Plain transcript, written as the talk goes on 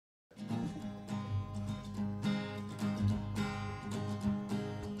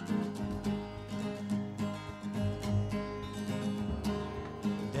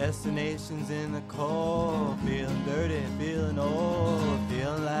Destinations in the cold, feeling dirty, feeling old,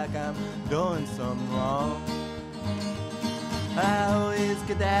 feeling like I'm doing something wrong. I always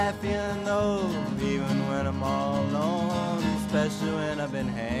get that feeling though, even when I'm all alone, especially when I've been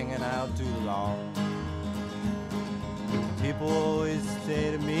hanging out too long. People always say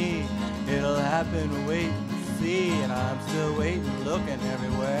to me, it'll happen, wait and see, and I'm still waiting, looking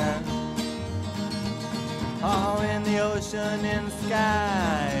everywhere. Oh, in the ocean, in the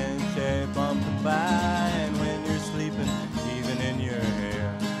sky, and cherry bumping by, and when you're sleeping, even in your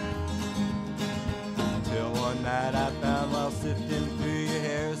hair. Until one night I found, while sifting through your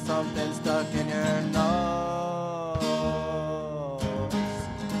hair, something stuck in your nose.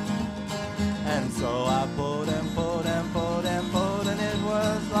 And so I pulled and pulled and pulled and pulled, and it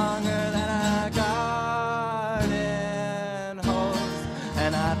was longer than a garden hose.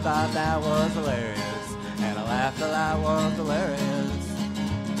 And I thought that was hilarious, and I laughed till I was hilarious,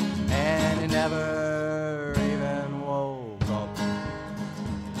 and he never even woke up.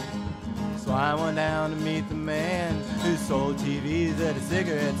 So I went down to meet the man who sold TVs at a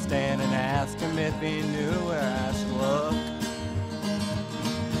cigarette stand and asked him if he knew where I should look.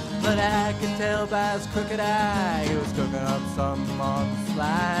 But I could tell by his crooked eye he was cooking up something on the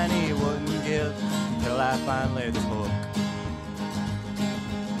sly, and he wouldn't give until I finally took.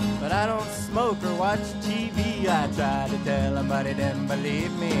 But I don't smoke or watch TV. I tried to tell him, but he didn't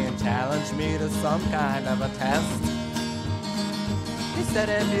believe me and challenged me to some kind of a test. He said,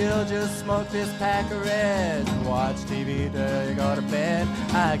 if you'll just smoke this pack of Reds and watch TV till you go to bed,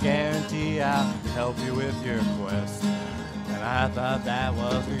 I guarantee I'll help you with your quest. And I thought that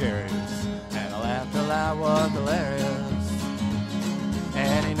was gregarious, and I laughed till I was hilarious,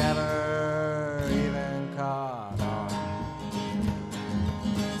 and he never even caught on.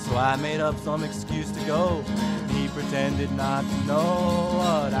 So I made up some excuse to go. He pretended not to know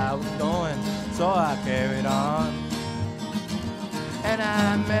what I was doing, so I carried on. And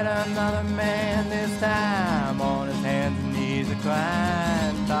I met another man this time, on his hands and knees a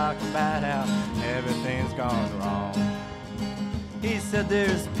crying, talking about how everything's gone wrong. He said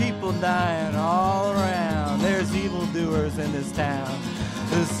there's people dying all around, there's evildoers in this town,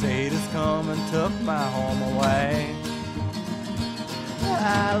 the sadists come and took my home away.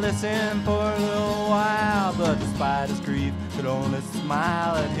 I listened for a little while, but despite his grief, could only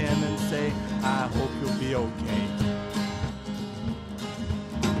smile at him and say, I hope you'll be okay.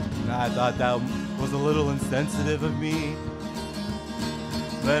 And I thought that was a little insensitive of me,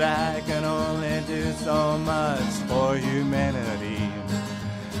 but I can only do so much for humanity.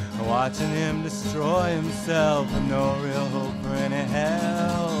 Watching him destroy himself with no real hope for any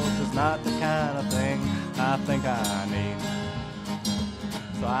help is not the kind of thing I think I need.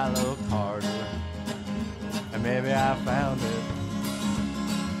 So I looked harder, and maybe I found it.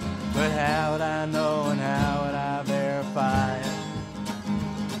 But how would I know, and how would I verify it?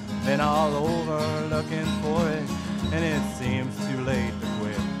 Been all over looking for it, and it seems too late to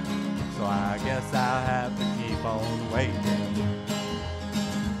quit. So I guess I'll have to keep on waiting.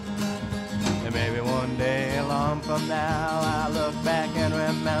 And maybe one day along from now I'll look back and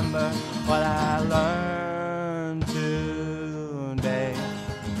remember what I learned today.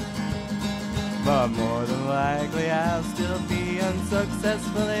 But more than likely I'll still be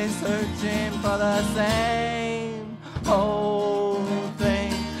unsuccessfully searching for the same old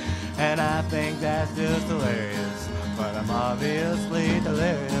thing. And I think that's just hilarious, but I'm obviously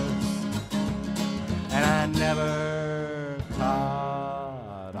delirious, and I never